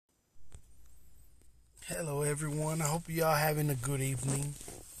Hello, everyone. I hope you all having a good evening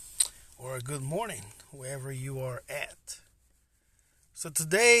or a good morning, wherever you are at. So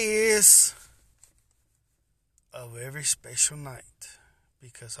today is a very special night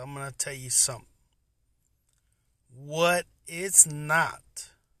because I'm going to tell you something. What is not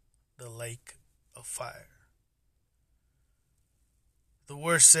the lake of fire? The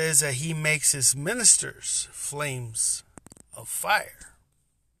word says that he makes his ministers flames of fire.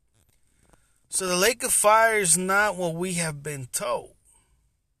 So the lake of fire is not what we have been told.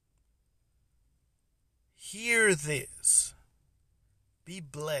 Hear this. Be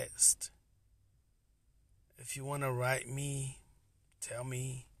blessed. If you want to write me, tell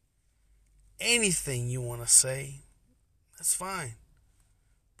me anything you want to say, that's fine.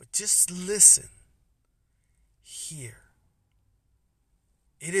 But just listen. Hear.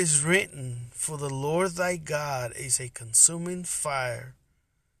 It is written, for the Lord thy God is a consuming fire,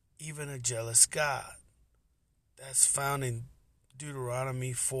 even a jealous God. That's found in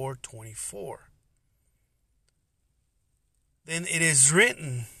Deuteronomy 4:24. Then it is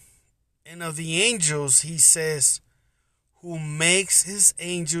written, and of the angels he says, who makes his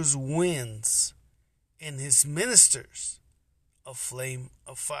angels winds and his ministers a flame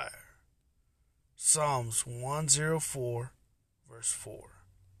of fire. Psalms 104 verse 4.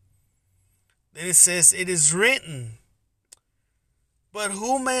 Then it says, it is written, but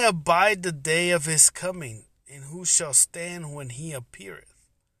who may abide the day of his coming, and who shall stand when he appeareth?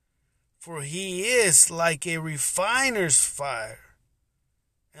 For he is like a refiner's fire,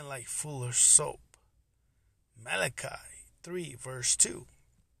 and like fuller's soap. Malachi 3 verse 2.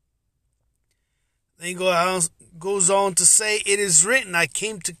 Then he goes on to say, it is written, I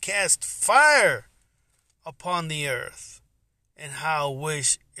came to cast fire upon the earth, and how I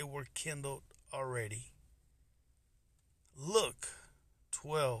wish it were kindled already. Luke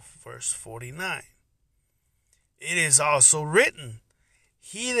 12 verse 49. It is also written,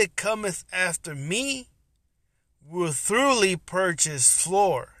 he that cometh after me will thoroughly purge his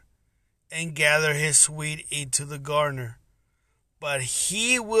floor and gather his wheat into the garner, but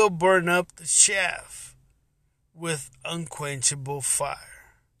he will burn up the chaff with unquenchable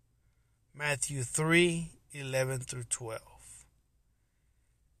fire. Matthew 3:11 through 12.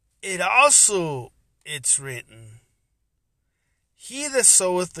 It's written, he that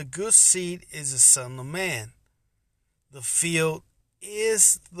soweth the good seed is the Son of Man. The field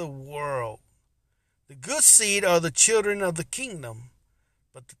is the world. The good seed are the children of the kingdom,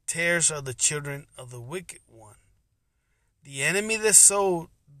 but the tares are the children of the wicked one. The enemy that sowed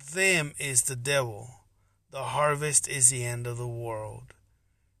them is the devil. The harvest is the end of the world,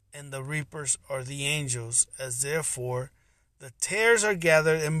 and the reapers are the angels, as therefore the tares are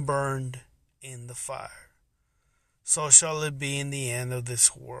gathered and burned in the fire. So shall it be in the end of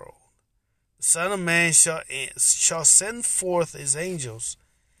this world. The Son of Man shall send forth his angels,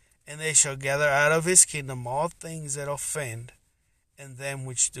 and they shall gather out of his kingdom all things that offend, and them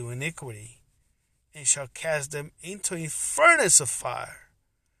which do iniquity, and shall cast them into a furnace of fire.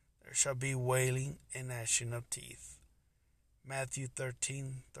 There shall be wailing and gnashing of teeth. Matthew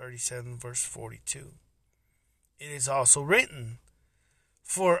 13:37 verse 42. It is also written,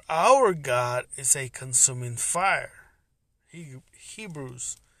 for our God is a consuming fire.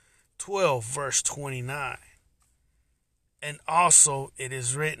 Hebrews 12 verse 29. And also it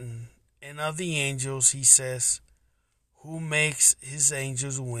is written, and of the angels he says, who makes his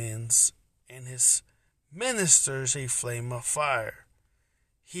angels winds and his ministers a flame of fire.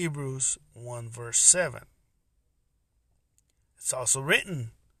 Hebrews 1 verse 7. It's also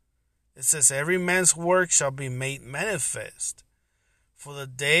written, it says, every man's work shall be made manifest, for the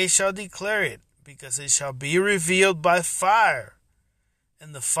day shall declare it, because it shall be revealed by fire,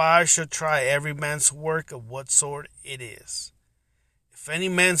 and the fire shall try every man's work of what sort it is. If any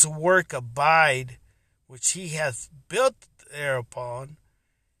man's work abide, which he hath built thereupon,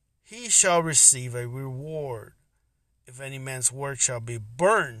 he shall receive a reward. If any man's work shall be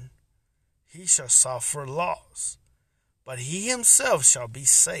burned, he shall suffer loss, but he himself shall be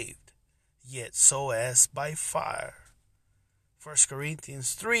saved, yet so as by fire. 1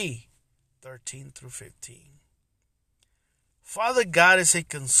 Corinthians 3:13 through 15. Father God is a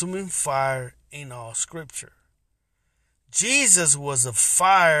consuming fire in all Scripture. Jesus was the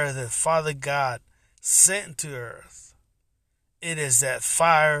fire that Father God sent to earth. It is that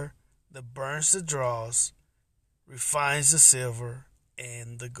fire that burns the dross, refines the silver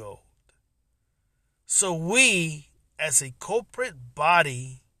and the gold. So we, as a corporate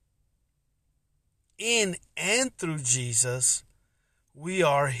body, in and through Jesus, we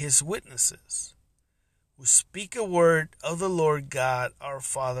are his witnesses, who speak a word of the Lord God our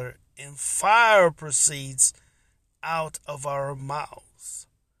Father and fire proceeds out of our mouths.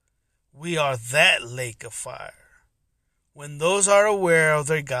 We are that lake of fire. When those are aware of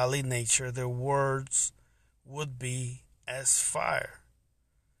their godly nature, their words would be as fire.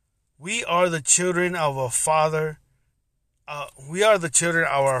 We are the children of our Father. We are the children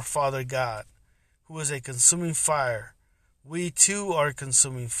of our Father God, who is a consuming fire. We too are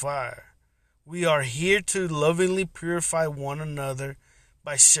consuming fire. We are here to lovingly purify one another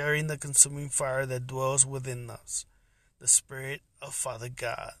by sharing the consuming fire that dwells within us, the Spirit of Father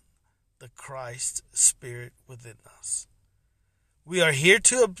God, the Christ Spirit within us. We are here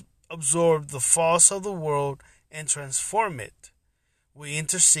to absorb the faults of the world and transform it. We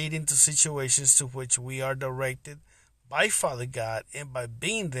intercede into situations to which we are directed by Father God, and by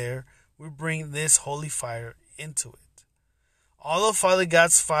being there, we bring this holy fire into it. All of Father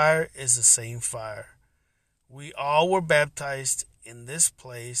God's fire is the same fire. We all were baptized in this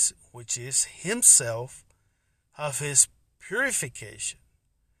place, which is Himself, of His purification.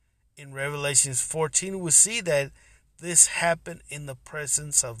 In Revelation 14, we see that this happened in the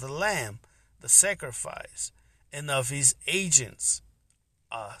presence of the Lamb, the sacrifice, and of His agents,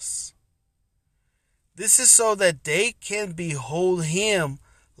 us. This is so that they can behold Him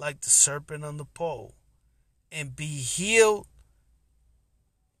like the serpent on the pole and be healed.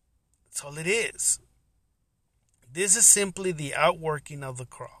 That's all it is. This is simply the outworking of the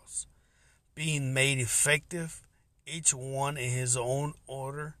cross, being made effective, each one in his own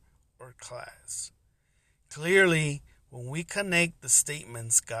order or class. Clearly, when we connect the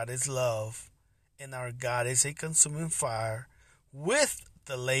statements God is love and our God is a consuming fire with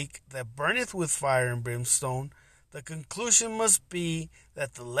the lake that burneth with fire and brimstone, the conclusion must be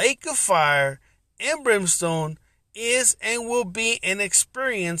that the lake of fire and brimstone is and will be an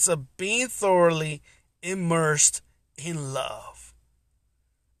experience of being thoroughly immersed in love.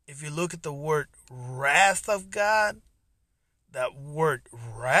 If you look at the word wrath of God, that word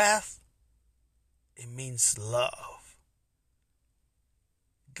wrath, it means love.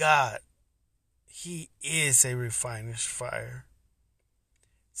 God, He is a refiner's fire.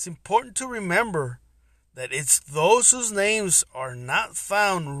 It's important to remember that it's those whose names are not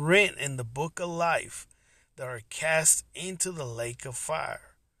found written in the book of life that are cast into the lake of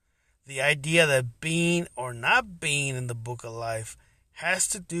fire. The idea that being or not being in the book of life has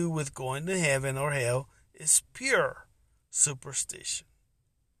to do with going to heaven or hell is pure superstition.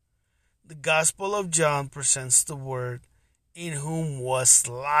 The Gospel of John presents the Word, in whom was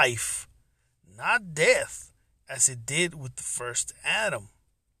life, not death, as it did with the first Adam.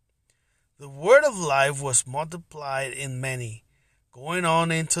 The word of life was multiplied in many. Going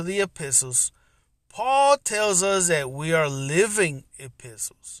on into the epistles, Paul tells us that we are living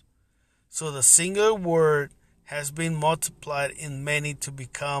epistles. So the singular word has been multiplied in many to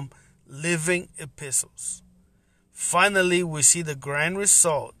become living epistles. Finally, we see the grand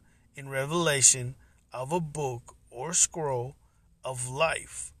result in Revelation of a book or scroll of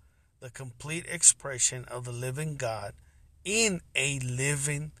life, the complete expression of the living God in a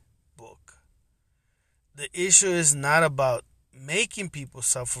living book. The issue is not about making people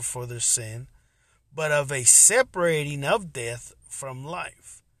suffer for their sin, but of a separating of death from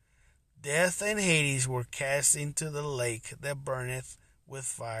life. Death and Hades were cast into the lake that burneth with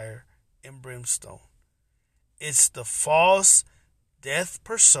fire and brimstone. It's the false death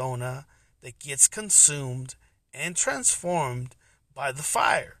persona that gets consumed and transformed by the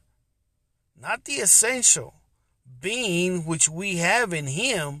fire, not the essential being which we have in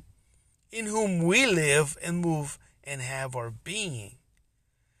Him, in whom we live and move and have our being.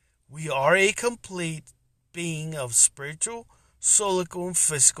 We are a complete being of spiritual, soulical, and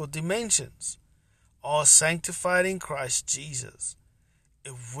physical dimensions, all sanctified in Christ Jesus.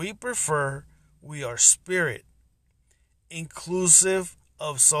 If we prefer, we are spirit, inclusive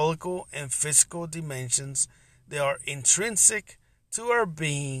of soulical and physical dimensions. They are intrinsic to our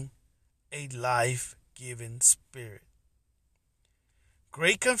being, a life-giving spirit.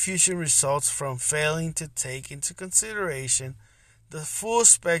 Great confusion results from failing to take into consideration the full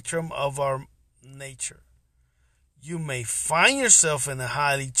spectrum of our nature. You may find yourself in a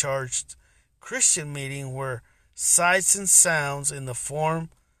highly charged Christian meeting where sights and sounds in the form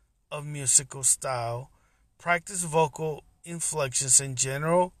of musical style, practice vocal inflections, and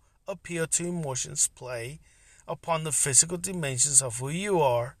general appeal to emotions play upon the physical dimensions of who you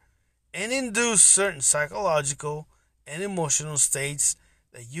are and induce certain psychological and emotional states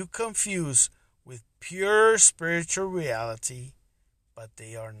that you confuse with pure spiritual reality, but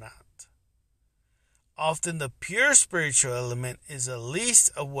they are not. Often the pure spiritual element is the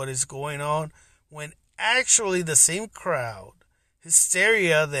least of what is going on, when actually the same crowd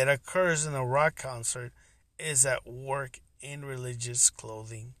hysteria that occurs in a rock concert is at work in religious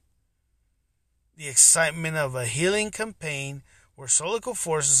clothing. The excitement of a healing campaign where solical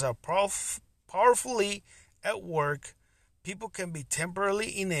forces are powerfully at work, people can be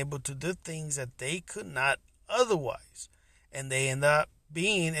temporarily enabled to do things that they could not otherwise, and they end up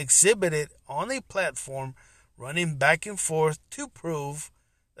being exhibited on a platform running back and forth to prove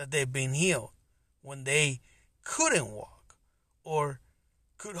that they've been healed when they couldn't walk or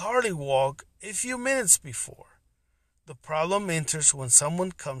could hardly walk a few minutes before. The problem enters when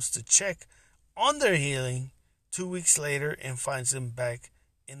someone comes to check on their healing 2 weeks later and finds them back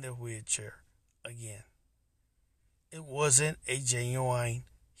in their wheelchair again. It wasn't a genuine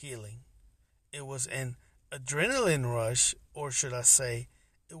healing. It was an adrenaline rush, or should I say,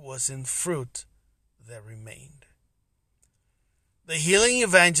 it wasn't fruit that remained. The healing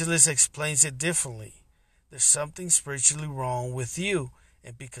evangelist explains it differently. There's something spiritually wrong with you,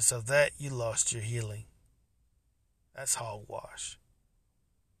 and because of that, you lost your healing. That's hogwash.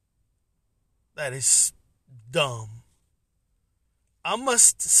 That is dumb. I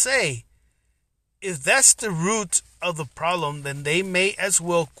must say, if that's the root of the problem, then they may as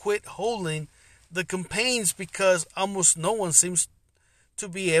well quit holding the campaigns, because almost no one seems to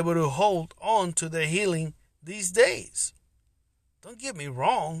be able to hold on to their healing these days. Don't get me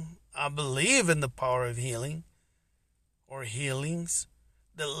wrong, I believe in the power of healing or healings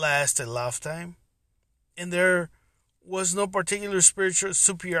that last a lifetime, and there was no particular spiritual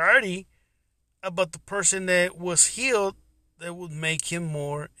superiority about the person that was healed that would make him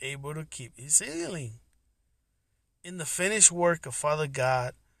more able to keep his healing. In the finished work of Father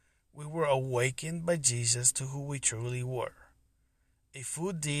God, we were awakened by Jesus to who we truly were, a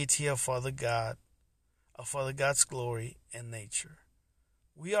full deity of Father God's glory and nature.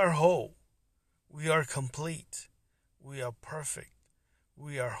 We are whole, we are complete, we are perfect,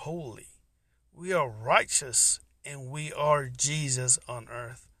 we are holy, we are righteous, and we are Jesus on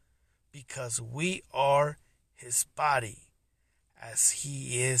earth, because we are his body, as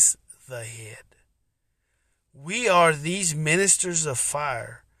he is the head. We are these ministers of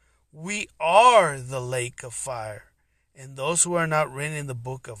fire. We are the lake of fire. And those who are not written in the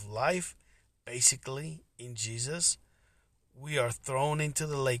book of life, basically in Jesus, we are thrown into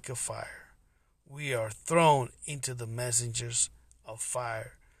the lake of fire. We are thrown into the messengers of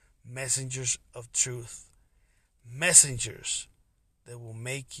fire, messengers of truth, messengers that will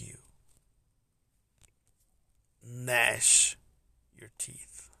make you gnash your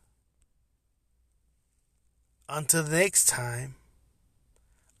teeth. Until the next time,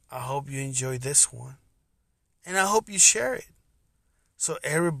 I hope you enjoyed this one, and I hope you share it so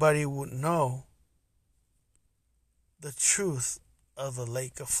everybody would know the truth of the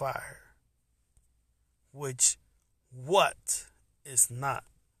lake of fire, which what is not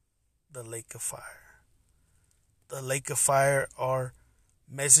the lake of fire. The lake of fire are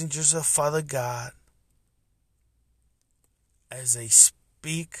messengers of Father God. As they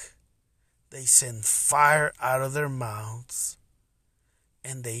speak, they send fire out of their mouths,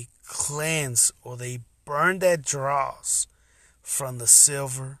 and they cleanse or they burn that dross from the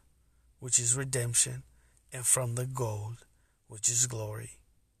silver, which is redemption, and from the gold, which is glory.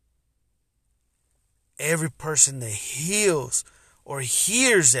 Every person that heals or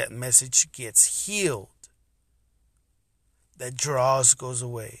hears that message gets healed. That dross goes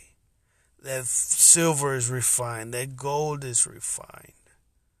away. That silver is refined. That gold is refined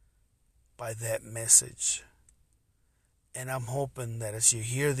by that message. And I'm hoping that as you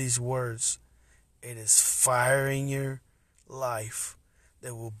hear these words, it is fire in your life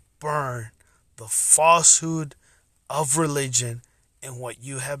that will burn the falsehood of religion and what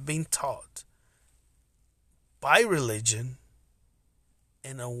you have been taught by religion,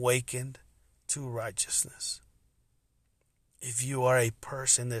 and awakened to righteousness. If you are a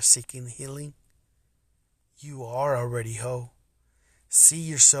person that's seeking healing, you are already whole. See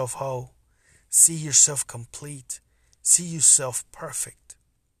yourself whole. See yourself complete. See yourself perfect.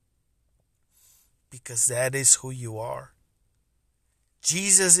 Because that is who you are.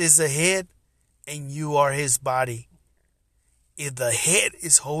 Jesus is the head and you are his body. If the head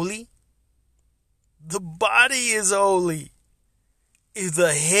is holy, the body is holy. If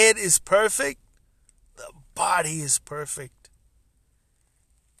the head is perfect, the body is perfect.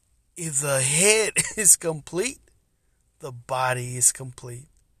 If the head is complete, the body is complete.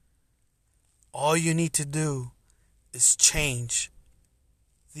 All you need to do is change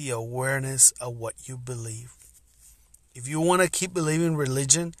the awareness of what you believe. If you want to keep believing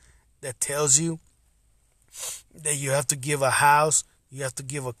religion that tells you that you have to give a house, you have to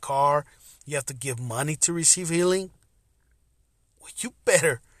give a car, you have to give money to receive healing, well,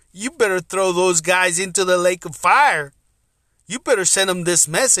 you better throw those guys into the lake of fire. You better send them this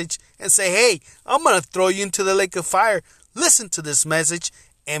message and say, hey, I'm going to throw you into the lake of fire. Listen to this message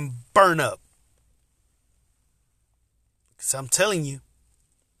and burn up. Because I'm telling you,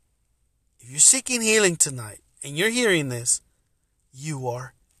 if you're seeking healing tonight and you're hearing this, you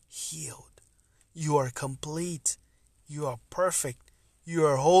are healed. You are complete. You are perfect. You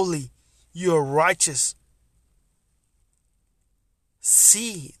are holy. You are righteous.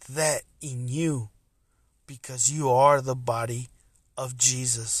 See that in you, because you are the body of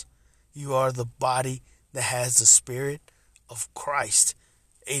Jesus. You are the body that has the Spirit of Christ,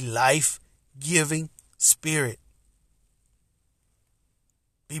 a life-giving Spirit.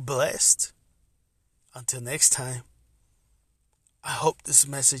 Be blessed. Until next time, I hope this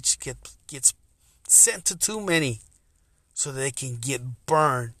message gets sent to too many so they can get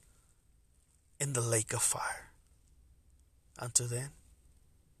burned in the lake of fire. Until then,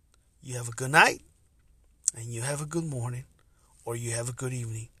 you have a good night, and you have a good morning, or you have a good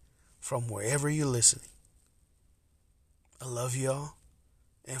evening from wherever you're listening. I love you all,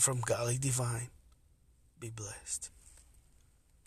 and from Godly Divine, be blessed.